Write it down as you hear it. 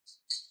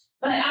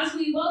But as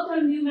we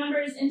welcome new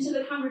members into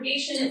the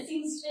congregation, it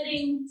seems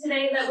fitting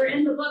today that we're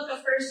in the book of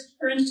 1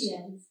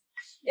 Corinthians.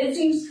 It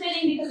seems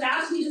fitting because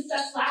as we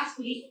discussed last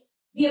week,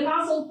 the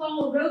Apostle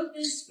Paul wrote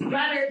this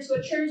letter to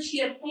a church he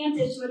had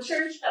planted, to a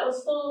church that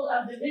was full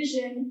of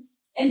division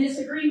and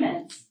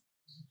disagreements.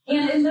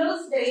 And in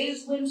those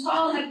days, when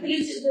Paul had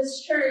planted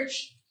this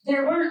church,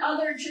 there weren't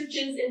other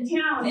churches in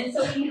town. And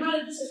so when you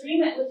had a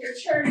disagreement with your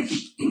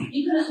church,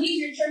 you couldn't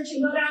leave your church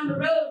and go down the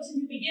road to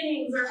New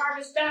Beginnings or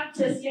Harvest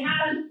Baptist. You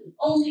had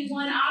only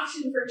one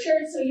option for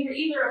church. So you were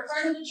either a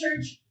part of the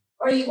church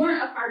or you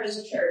weren't a part of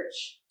the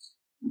church.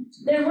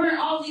 There weren't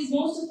all these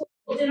multiple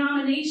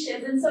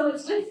denominations. And so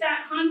it's with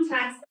that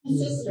context,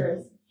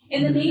 sisters,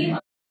 in the name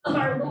of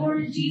our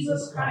Lord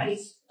Jesus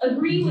Christ,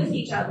 agree with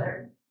each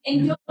other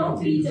and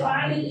don't be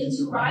divided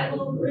into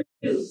rival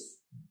groups.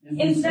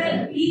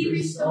 Instead, be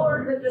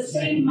restored with the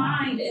same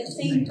mind and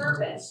same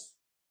purpose.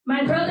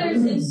 My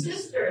brothers and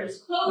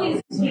sisters,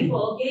 Chloe's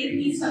people gave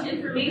me some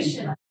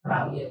information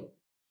about you,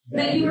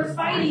 that you were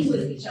fighting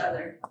with each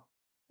other.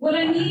 What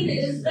I mean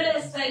is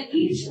this, that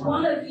each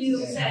one of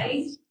you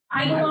say,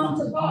 I belong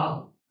to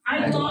Paul,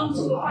 I belong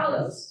to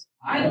Apollos,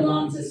 I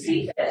belong to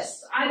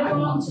Cephas, I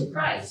belong to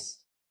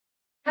Christ.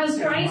 Has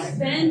Christ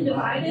been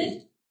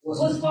divided?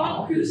 Was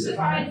Paul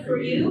crucified for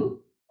you?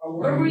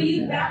 Or were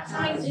you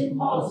baptized in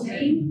Paul's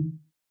name?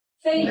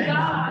 Thank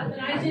God that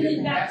I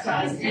didn't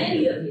baptize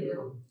any of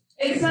you,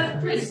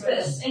 except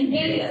Crispus and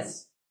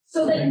Gaius,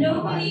 so that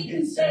nobody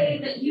can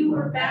say that you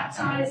were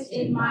baptized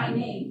in my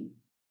name.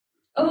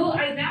 Oh,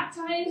 I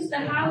baptized the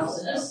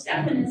house of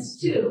Stephanas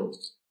too.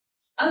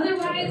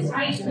 Otherwise,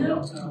 I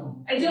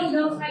don't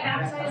know if I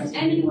baptized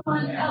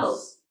anyone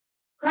else.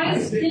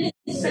 Christ didn't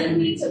send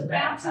me to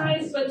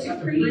baptize, but to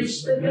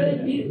preach the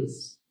good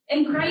news.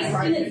 And Christ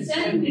didn't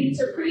send me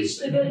to preach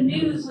the good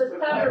news with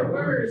clever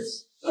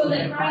words, so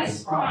that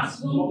Christ's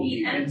cross won't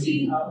be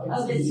empty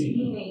of its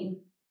meaning.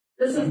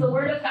 This is the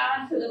word of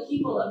God for the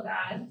people of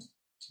God.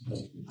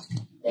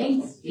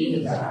 Thanks be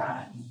to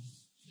God.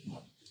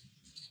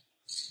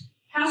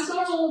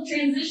 Pastoral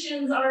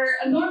transitions are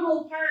a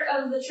normal part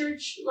of the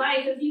church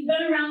life. If you've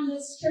been around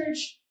this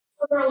church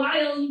for a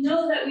while, you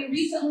know that we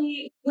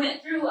recently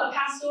went through a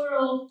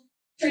pastoral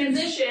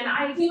transition.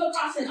 I came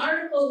across an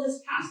article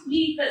this past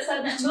week that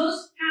said that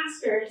most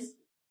pastors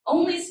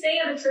only stay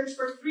at a church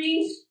for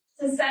 3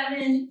 to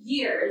 7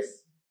 years.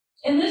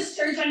 In this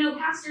church, I know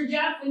Pastor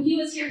Jeff, when he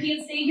was here, he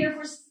had stayed here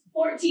for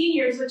 14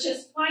 years, which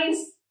is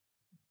twice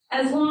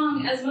as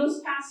long as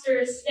most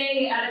pastors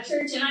stay at a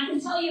church. And I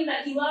can tell you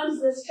that he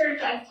loves this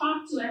church. I've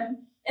talked to him,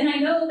 and I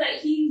know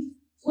that he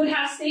would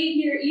have stayed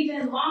here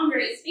even longer.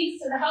 It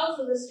speaks to the health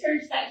of this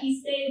church that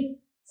he stayed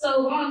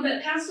so long.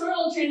 But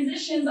pastoral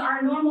transitions are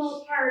a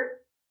normal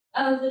part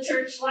of the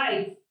church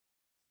life.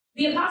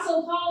 The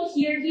Apostle Paul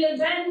here, he had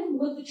been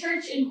with the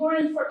church in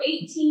Corinth for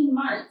 18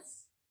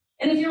 months.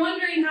 And if you're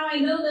wondering how I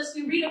know this,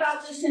 we read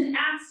about this in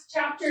Acts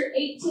chapter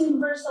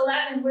 18, verse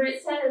 11, where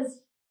it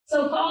says,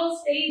 so Paul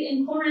stayed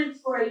in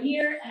Corinth for a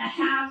year and a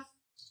half,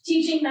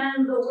 teaching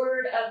them the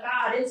word of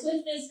God. It's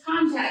with this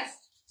context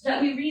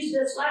that we read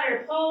this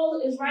letter.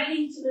 Paul is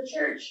writing to the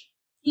church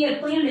he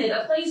had planted,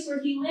 a place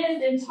where he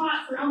lived and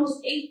taught for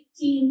almost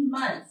 18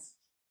 months.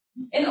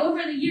 And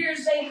over the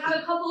years, they had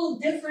a couple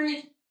of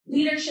different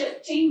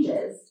leadership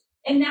changes.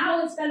 And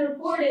now it's been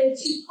reported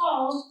to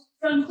Paul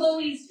from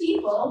Chloe's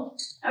people.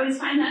 I always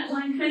find that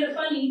line kind of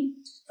funny.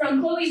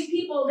 From Chloe's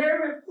people,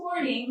 they're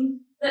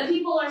reporting that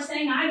people are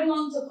saying, I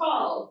belong to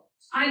Paul,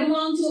 I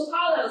belong to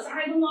Apollos,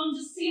 I belong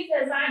to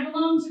Cephas, I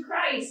belong to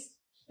Christ.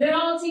 They're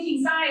all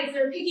taking sides.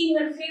 They're picking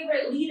their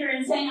favorite leader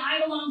and saying,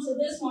 I belong to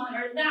this one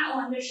or that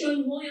one. They're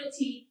showing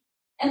loyalty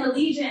and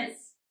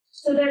allegiance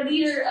to their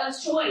leader of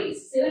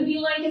choice. It would be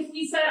like if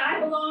we said,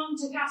 I belong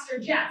to Pastor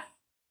Jeff,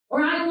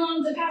 or I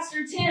belong to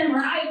Pastor Tim, or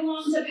I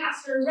belong to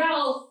Pastor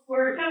Ralph,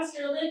 or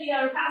Pastor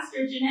Olivia, or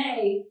Pastor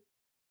Janae.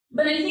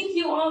 But I think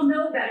you all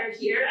know better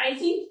here. I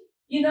think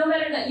you know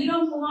better that you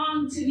don't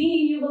belong to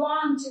me, you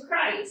belong to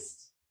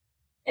Christ.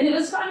 And it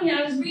was funny,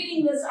 I was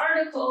reading this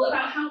article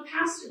about how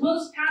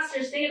most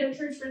pastors stay at a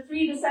church for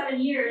 3 to 7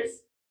 years.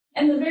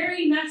 And the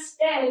very next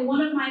day,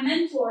 one of my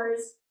mentors,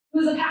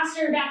 who's a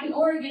pastor back in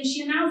Oregon,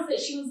 she announced that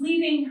she was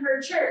leaving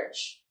her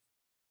church.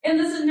 And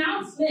this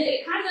announcement,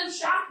 it kind of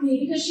shocked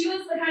me because she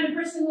was the kind of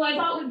person who I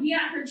thought would be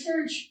at her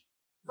church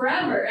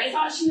forever. I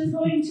thought she was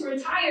going to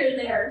retire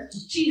there.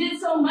 She did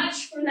so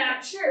much for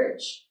that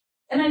church.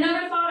 And I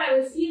never thought I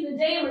would see the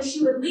day where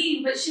she would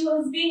leave, but she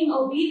was being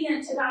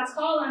obedient to God's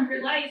call on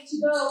her life to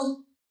go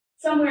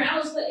somewhere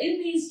else. But in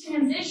these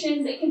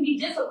transitions, it can be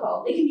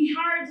difficult. It can be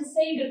hard to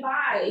say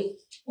goodbye.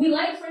 We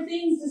like for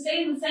things to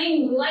stay the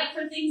same. We like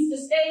for things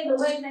to stay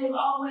the way they've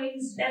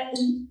always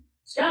been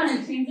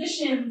done.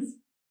 Transitions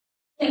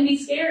can be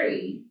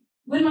scary.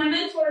 When my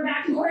mentor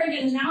back in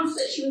Oregon announced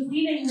that she was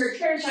leaving her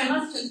church, I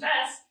must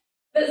confess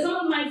that some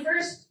of my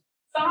first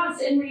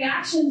thoughts and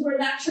reactions were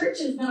that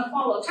church is going to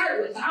fall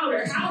apart without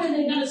her. How are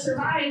they going to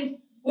survive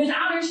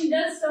without her? She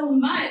does so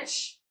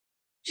much.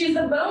 She's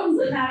the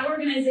bones of that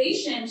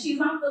organization. She's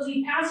not the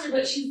lead pastor,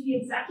 but she's the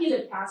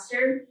executive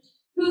pastor.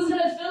 Who's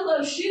going to fill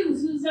those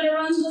shoes? Who's going to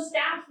run the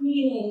staff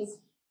meetings?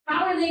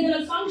 How are they going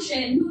to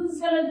function? Who's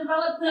going to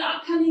develop the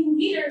upcoming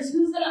leaders?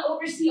 Who's going to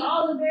oversee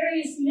all the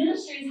various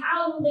ministries?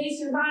 How will they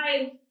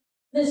survive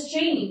this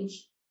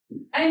change?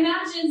 I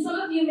imagine some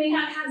of you may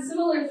have had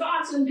similar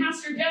thoughts when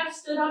Pastor Jeff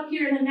stood up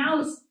here and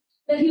announced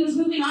that he was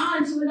moving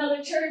on to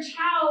another church.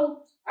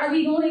 How are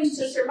we going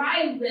to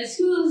survive this?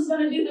 Who's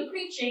going to do the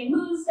preaching?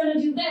 Who's going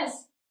to do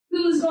this?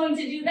 Who's going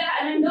to do that?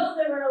 And I know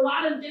there were a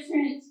lot of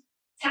different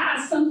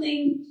tasks,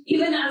 something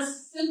even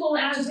as simple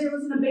as there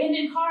was an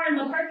abandoned car in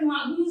the parking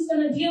lot. Who's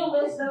going to deal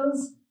with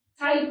those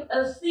type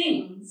of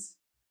things?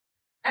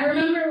 I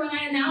remember when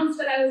I announced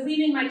that I was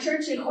leaving my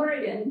church in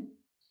Oregon,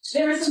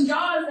 there were some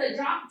jaws that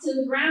dropped to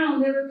the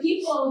ground. There were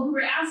people who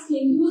were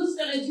asking, who's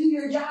going to do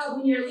your job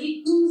when you're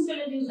leaving? Who's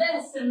going to do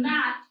this and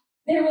that?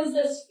 There was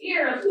this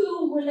fear of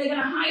who were they going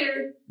to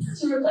hire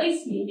to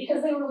replace me,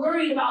 because they were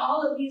worried about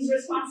all of these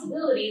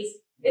responsibilities.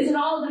 Is it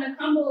all going to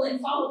crumble and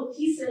fall to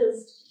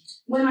pieces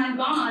when I'm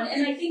gone?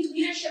 And I think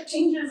leadership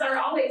changes are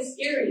always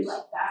scary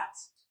like that.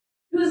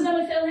 Who's going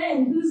to fill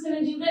in? Who's going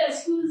to do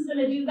this? Who's going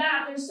to do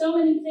that? There's so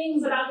many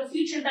things about the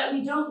future that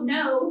we don't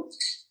know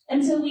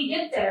until we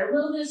get there.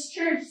 Will this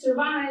church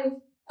survive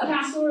a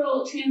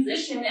pastoral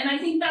transition? And I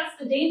think that's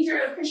the danger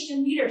of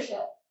Christian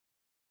leadership,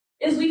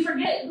 is we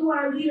forget who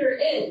our leader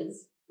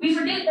is. We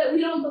forget that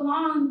we don't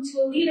belong to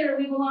a leader,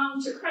 we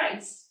belong to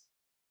Christ.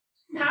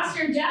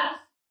 Pastor Jeff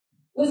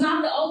was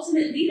not the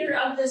ultimate leader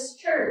of this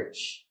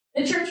church.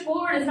 The church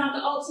board is not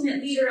the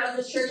ultimate leader of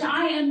this church.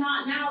 I am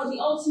not now the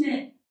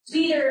ultimate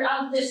leader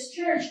of this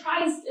church.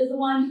 Christ is the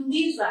one who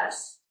leads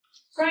us.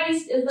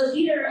 Christ is the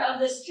leader of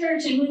this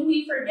church, and when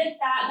we forget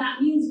that, that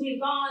means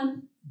we've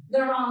gone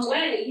the wrong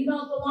way. You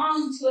don't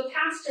belong to a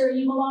pastor,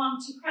 you belong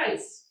to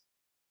Christ.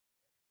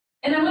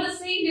 And I want to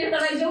say here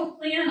that I don't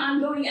plan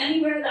on going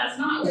anywhere that's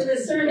not where the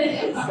sermon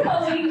is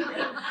going.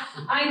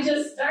 I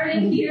just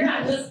started here,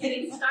 I'm just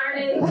getting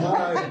started. But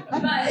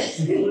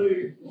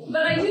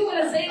I do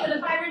want to say that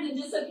if I were to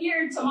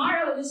disappear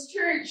tomorrow, this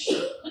church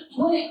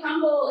wouldn't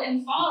crumble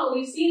and fall.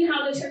 We've seen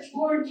how the church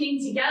board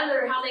came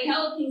together, how they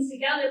held things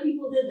together.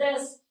 People did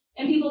this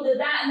and people did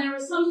that. And there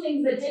were some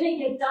things that didn't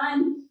get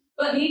done,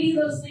 but maybe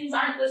those things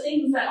aren't the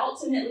things that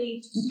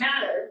ultimately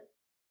matter.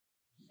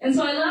 And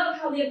so I love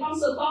how the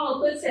Apostle Paul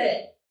puts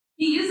it.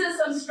 He uses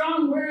some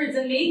strong words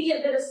and maybe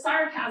a bit of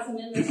sarcasm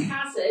in this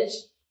passage.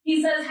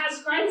 He says,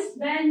 has Christ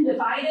been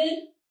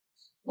divided?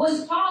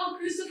 Was Paul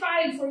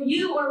crucified for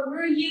you, or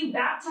were you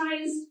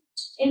baptized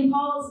in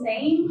Paul's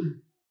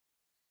name?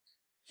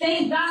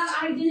 Thank God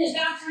I didn't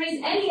baptize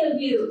any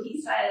of you,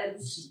 he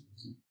says.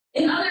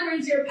 In other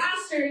words, your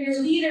pastor, your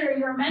leader,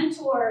 your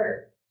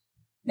mentor,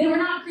 they were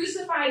not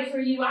crucified for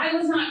you. I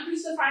was not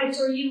crucified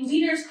for you.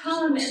 Leaders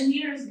come and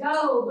leaders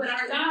go, but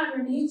our God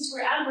remains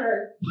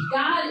forever.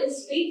 God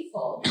is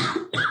faithful.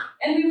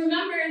 And we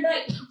remember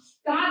that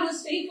God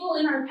was faithful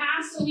in our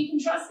past, so we can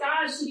trust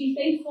God to be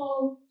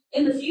faithful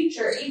in the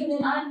future. Even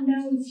in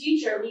unknown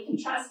future, we can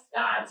trust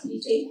God to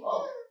be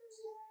faithful.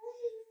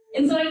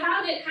 And so I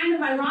found it kind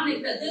of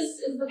ironic that this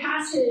is the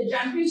passage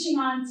I'm preaching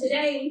on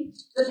today,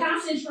 the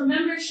passage for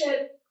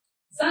Membership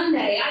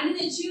Sunday. I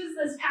didn't choose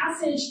this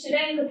passage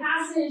today. The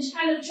passage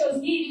kind of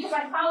chose me because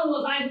I follow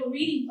a Bible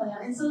reading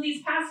plan. And so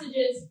these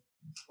passages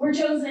were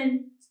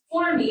chosen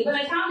for me. But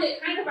I found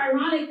it kind of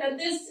ironic that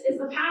this is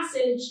the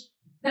passage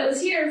that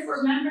was here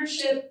for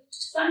Membership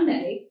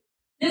Sunday.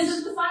 This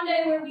is the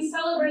Sunday where we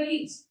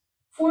celebrate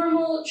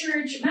formal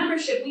church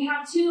membership. We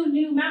have 2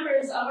 new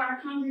members of our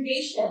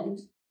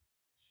congregation.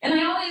 And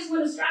I always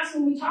want to stress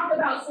when we talk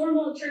about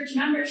formal church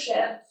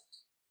membership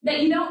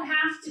that you don't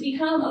have to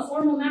become a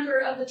formal member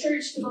of the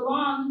church to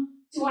belong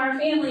to our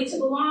family, to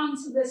belong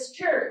to this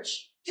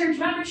church. Church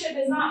membership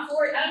is not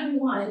for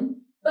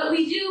everyone, but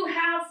we do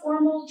have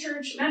formal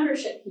church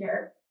membership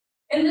here.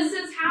 And this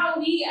is how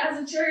we as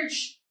a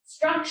church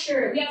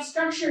structure. We have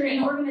structure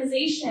and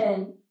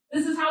organization.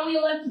 This is how we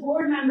elect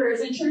board members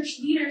and church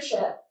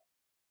leadership.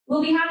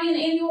 We'll be having an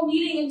annual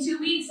meeting in 2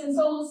 weeks, and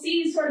so we'll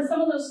see sort of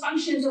some of those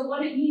functions of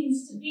what it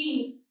means to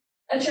be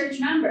a church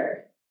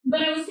member.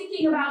 But I was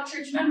thinking about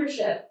church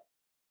membership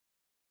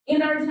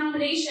in our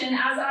denomination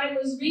as I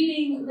was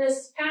reading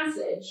this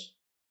passage.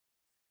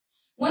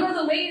 One of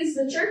the ways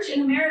the church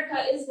in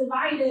America is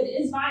divided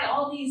is by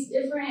all these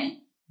different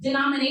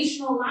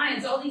denominational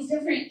lines, all these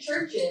different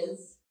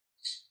churches.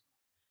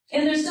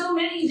 And there's so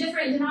many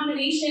different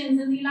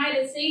denominations in the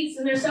United States,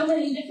 and there's so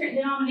many different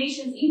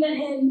denominations even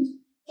in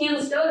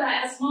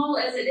Canastota, as small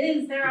as it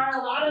is. There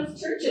are a lot of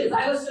churches.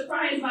 I was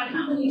surprised by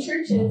how many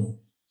churches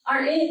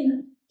are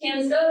in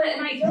Canastota,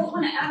 and I don't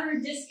want to ever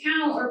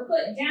discount or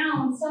put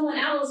down someone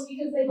else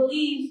because they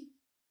believe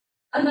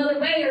another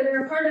way or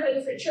they're a part of a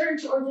different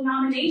church or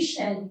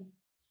denomination.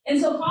 And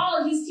so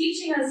Paul, he's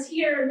teaching us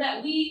here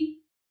that we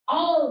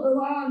all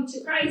belong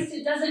to Christ.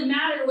 It doesn't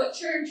matter what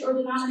church or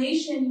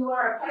denomination you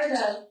are a part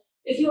of.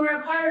 If you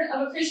are a part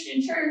of a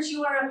Christian church,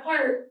 you are a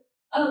part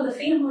of the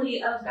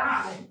family of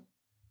God.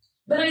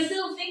 But I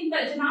still think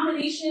that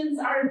denominations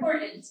are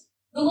important.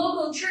 The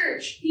local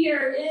church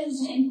here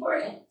is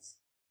important.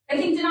 I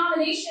think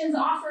denominations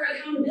offer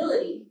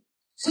accountability.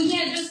 We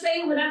can't just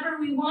say whatever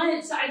we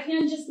want. So I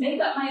can't just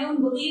make up my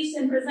own beliefs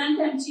and present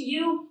them to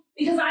you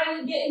because I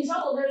would get in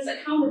trouble. There's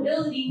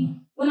accountability.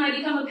 When I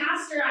become a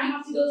pastor, I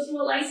have to go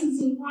through a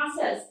licensing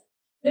process.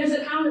 There's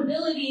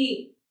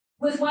accountability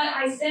with what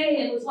I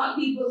say and with what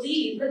we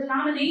believe. The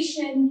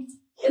denomination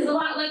is a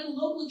lot like a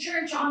local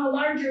church on a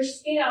larger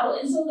scale.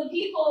 And so the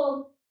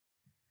people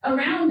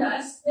around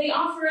us, they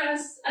offer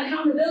us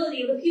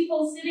accountability. The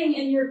people sitting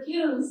in your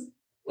pews,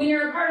 when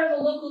you're a part of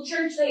a local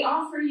church, they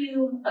offer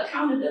you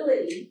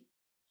accountability.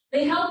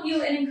 They help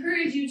you and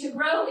encourage you to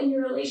grow in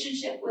your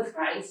relationship with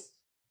Christ.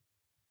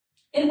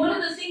 And one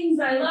of the things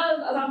I love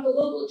about the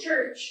local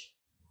church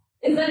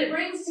is that it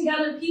brings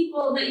together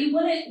people that you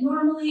wouldn't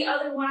normally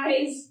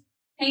otherwise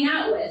hang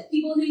out with,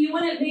 people who you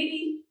wouldn't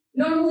maybe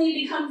normally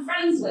become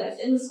friends with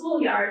in the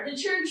schoolyard. The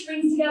church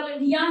brings together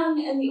the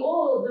young and the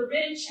old, the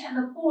rich and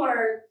the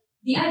poor,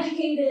 the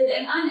educated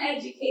and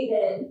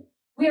uneducated.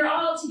 We are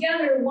all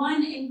together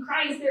one in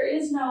Christ. There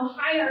is no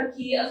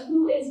hierarchy of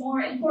who is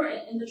more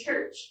important in the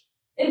church.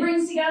 It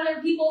brings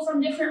together people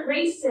from different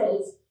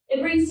races.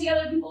 It brings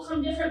together people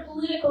from different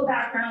political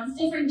backgrounds,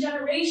 different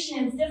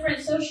generations, different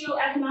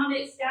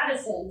socioeconomic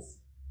statuses.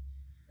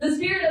 The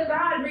Spirit of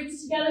God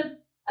brings together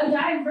a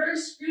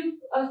diverse group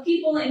of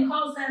people and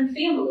calls them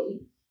family.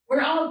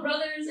 We're all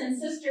brothers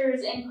and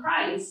sisters in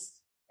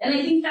Christ. And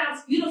I think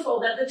that's beautiful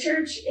that the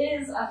church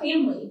is a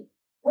family.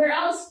 Where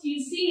else do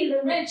you see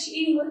the rich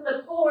eating with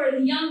the poor,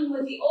 the young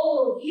with the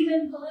old?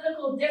 Even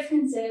political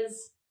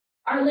differences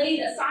are laid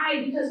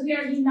aside because we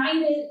are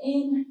united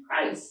in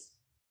Christ.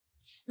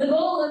 The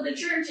goal of the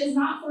church is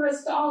not for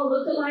us to all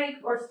look alike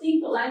or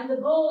think alike. The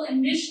goal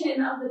and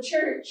mission of the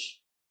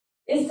church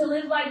is to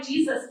live like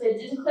Jesus did,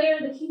 to declare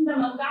the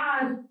kingdom of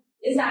God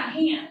is at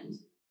hand.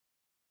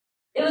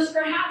 It was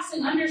perhaps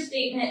an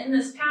understatement in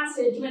this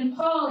passage when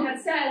Paul had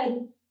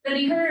said that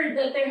he heard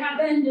that there had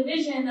been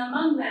division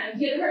among them.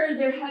 He had heard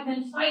there had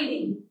been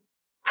fighting.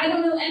 I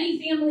don't know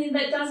any family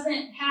that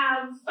doesn't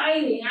have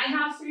fighting. I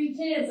have 3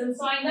 kids, and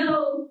so I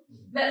know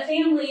that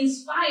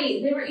families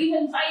fight. They were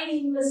even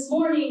fighting this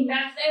morning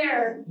back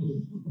there.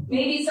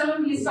 Maybe some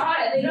of you saw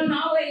it. They don't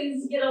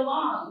always get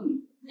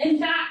along. In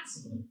fact,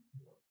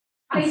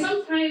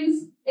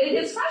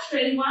 it's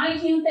frustrating. Why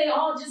can't they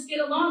all just get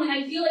along? And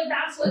I feel like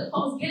that's what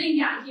Paul's getting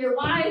at here.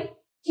 Why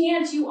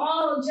can't you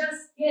all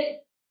just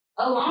get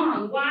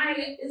along? Why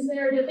is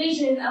there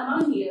division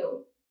among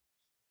you?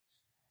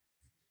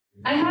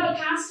 I had a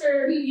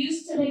pastor who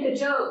used to make a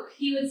joke.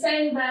 He would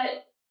say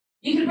that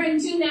you could bring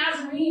 2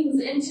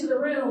 Nazarenes into the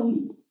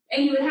room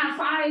and you would have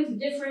 5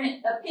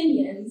 different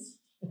opinions.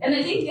 And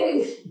I think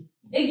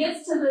it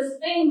gets to this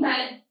thing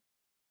that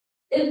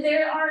if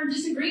there are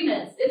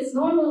disagreements, it's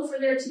normal for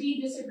there to be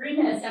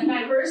disagreements and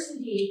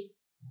diversity.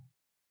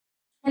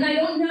 And I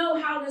don't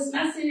know how this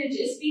message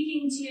is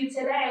speaking to you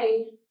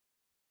today,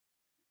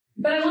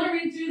 but I want to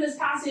read through this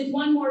passage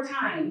one more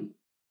time.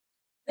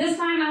 This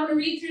time I want to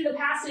read through the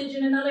passage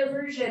in another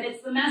version.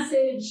 It's the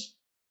Message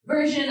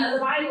version of the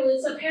Bible.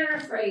 It's a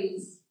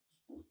paraphrase.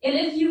 And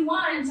if you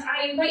want,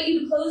 I invite you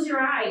to close your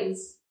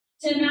eyes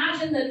to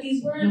imagine that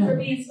these words are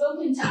being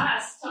spoken to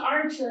us, to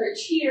our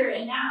church here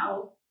and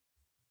now.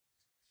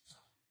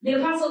 The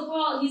Apostle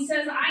Paul, he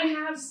says, I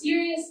have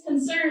serious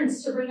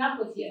concerns to bring up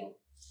with you.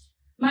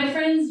 My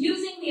friends,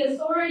 using the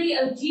authority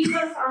of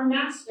Jesus, our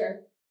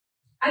Master,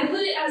 I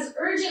put it as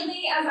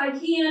urgently as I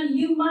can,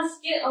 you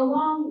must get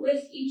along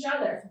with each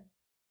other.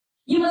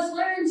 You must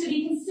learn to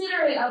be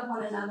considerate of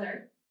one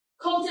another,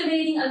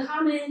 cultivating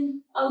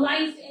a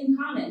life in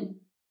common.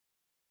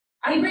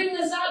 I bring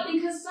this up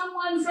because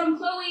someone from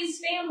Chloe's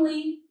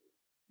family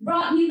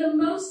brought me the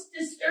most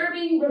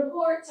disturbing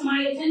report to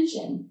my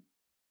attention,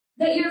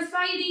 that you're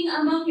fighting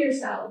among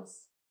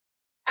yourselves.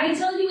 I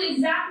tell you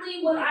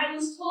exactly what I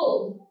was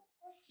told.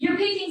 You're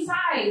picking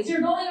sides.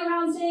 You're going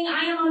around saying,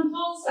 I am on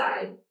Paul's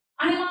side.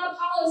 I am on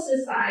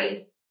Apollos'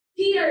 side.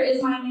 Peter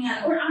is my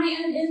man, or I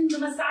am in the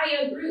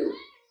Messiah group.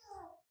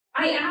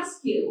 I ask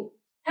you,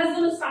 has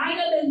the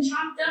Messiah been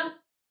chopped up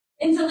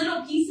into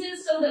little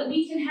pieces so that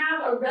we can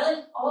have a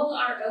relic all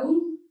our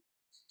own?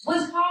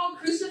 Was Paul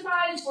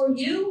crucified for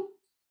you?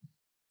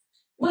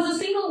 Was a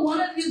single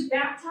one of you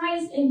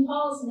baptized in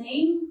Paul's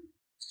name?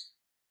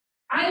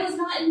 I was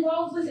not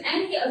involved with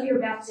any of your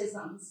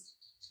baptisms.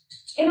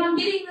 And on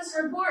getting this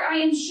report, I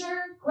am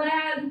sure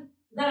glad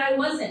that I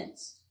wasn't.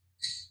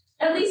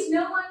 At least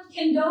no one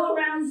can go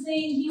around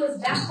saying he was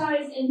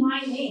baptized in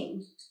my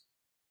name.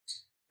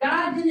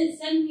 God didn't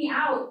send me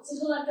out to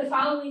collect a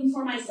following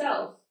for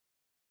myself,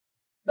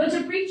 but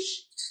to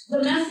preach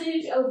the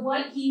message of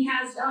what he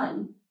has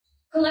done,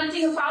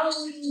 collecting a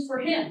following for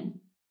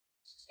him.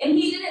 And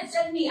he didn't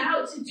send me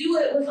out to do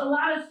it with a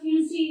lot of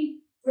fancy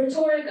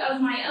rhetoric of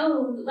my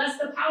own, lest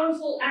the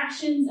powerful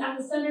actions at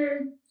the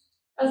center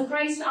of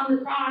Christ on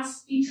the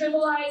cross be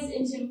trivialized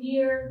into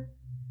mere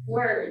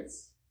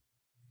words.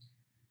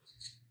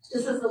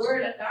 This is the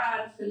word of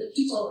God for the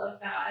people of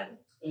God.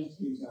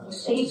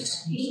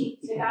 Thanks be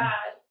to God.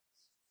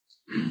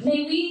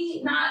 May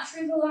we not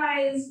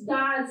trivialize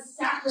God's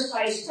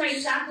sacrifice.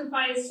 Christ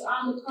sacrificed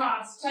on the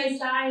cross. Christ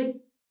died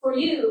for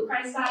you.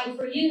 Christ died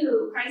for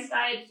you. Christ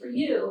died for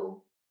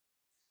you.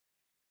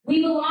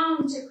 We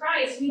belong to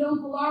Christ. We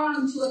don't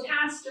belong to a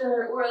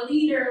pastor or a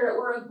leader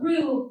or a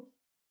group.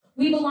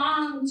 We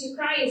belong to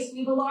Christ.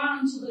 We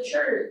belong to the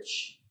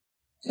church.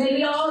 May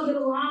we all get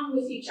along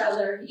with each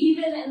other.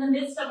 Even in the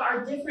midst of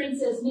our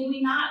differences, may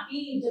we not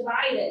be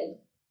divided.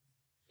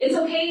 It's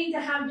okay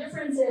to have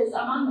differences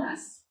among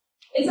us.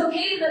 It's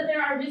okay that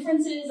there are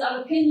differences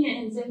of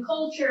opinions and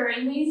culture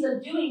and ways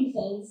of doing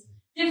things.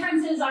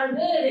 Differences are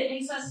good. It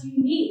makes us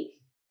unique.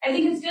 I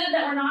think it's good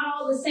that we're not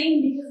all the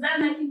same, because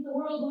then I think the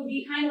world would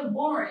be kind of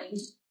boring.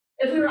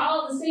 If we were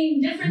all the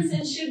same,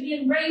 differences should be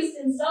embraced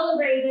and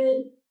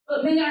celebrated,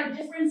 but may our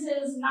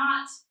differences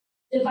not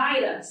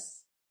divide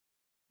us.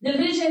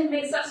 Division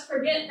makes us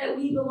forget that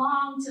we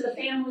belong to the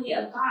family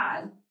of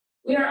God.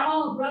 We are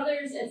all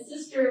brothers and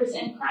sisters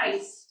in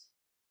Christ.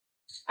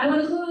 I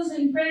want to close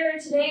in prayer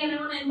today, and I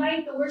want to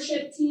invite the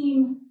worship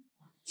team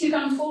to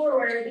come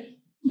forward.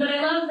 But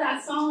I love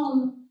that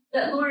psalm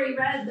that Lori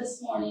read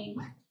this morning.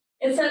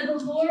 It said, "The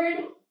Lord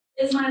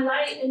is my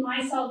light and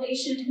my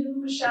salvation,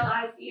 whom shall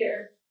I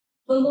fear?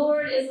 The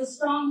Lord is the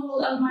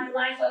stronghold of my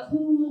life, of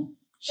whom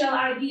shall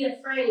I be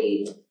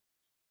afraid?"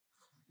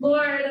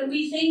 Lord,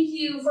 we thank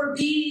you for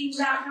being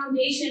that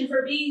foundation,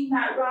 for being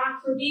that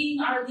rock, for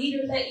being our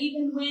leader, that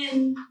even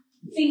when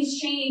things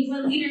change,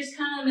 when leaders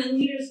come and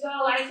leaders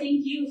go, I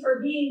thank you for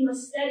being the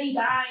steady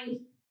guide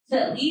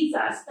that leads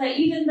us, that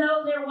even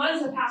though there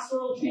was a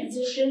pastoral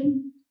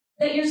transition,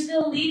 that you're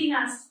still leading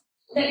us,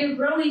 that you're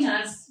growing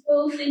us,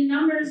 both in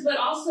numbers, but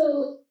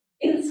also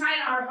inside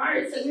our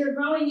hearts, that we are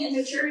growing in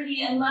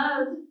maturity and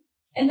love,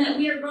 and that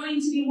we are growing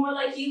to be more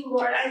like you,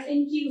 Lord. I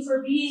thank you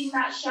for being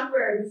that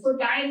shepherd, for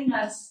guiding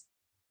us,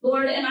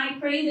 Lord, and I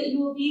pray that you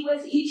will be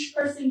with each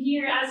person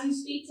here as you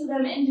speak to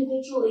them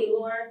individually,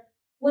 Lord.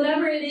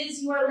 Whatever it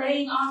is you are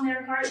laying on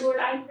their heart, Lord,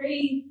 I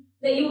pray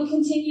that you will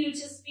continue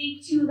to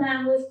speak to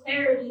them with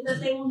clarity,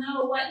 that they will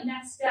know what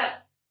next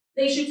step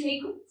they should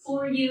take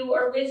for you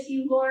or with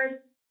you, Lord.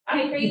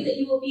 I pray that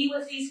you will be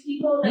with these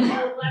people, that you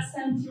will bless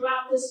them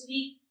throughout this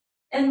week.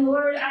 And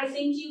Lord, I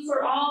thank you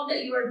for all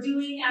that you are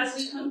doing as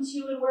we come to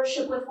you and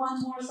worship with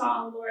one more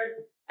song,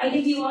 Lord. I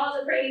give you all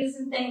the praise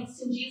and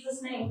thanks in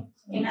Jesus' name.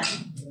 Amen.